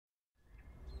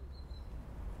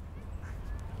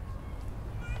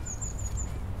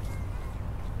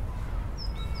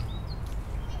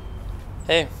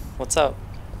Hey, what's up?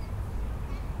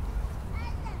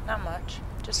 Not much.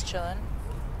 Just chillin'.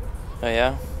 Oh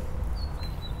yeah?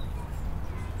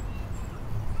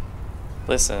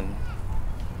 Listen,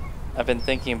 I've been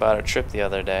thinking about our trip the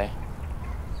other day.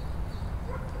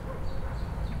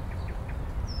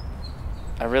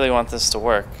 I really want this to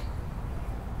work.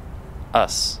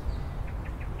 Us.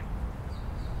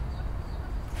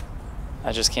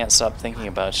 I just can't stop thinking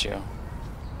about you.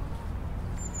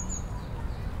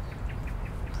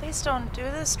 Please don't do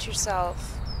this to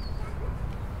yourself.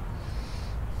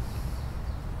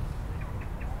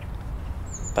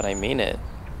 But I mean it.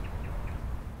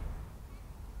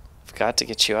 I've got to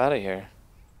get you out of here.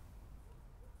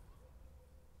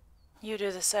 You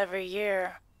do this every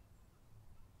year.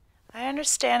 I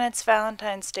understand it's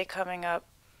Valentine's Day coming up,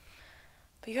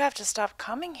 but you have to stop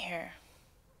coming here.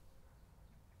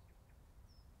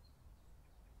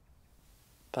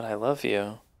 But I love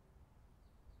you.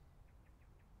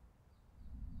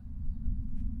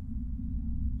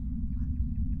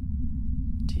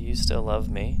 Do you still love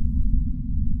me?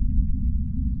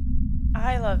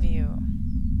 I love you.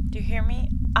 Do you hear me?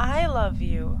 I love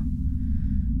you.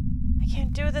 I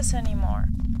can't do this anymore.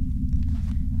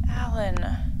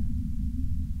 Alan.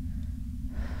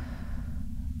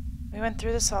 We went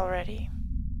through this already.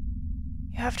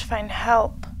 You have to find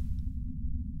help.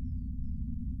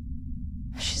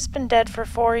 She's been dead for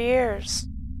 4 years.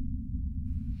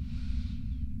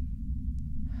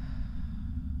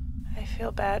 I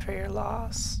feel bad for your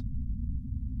loss.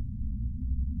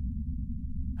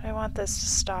 I want this to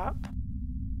stop.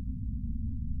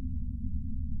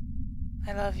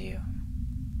 I love you.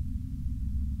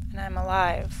 And I'm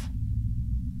alive.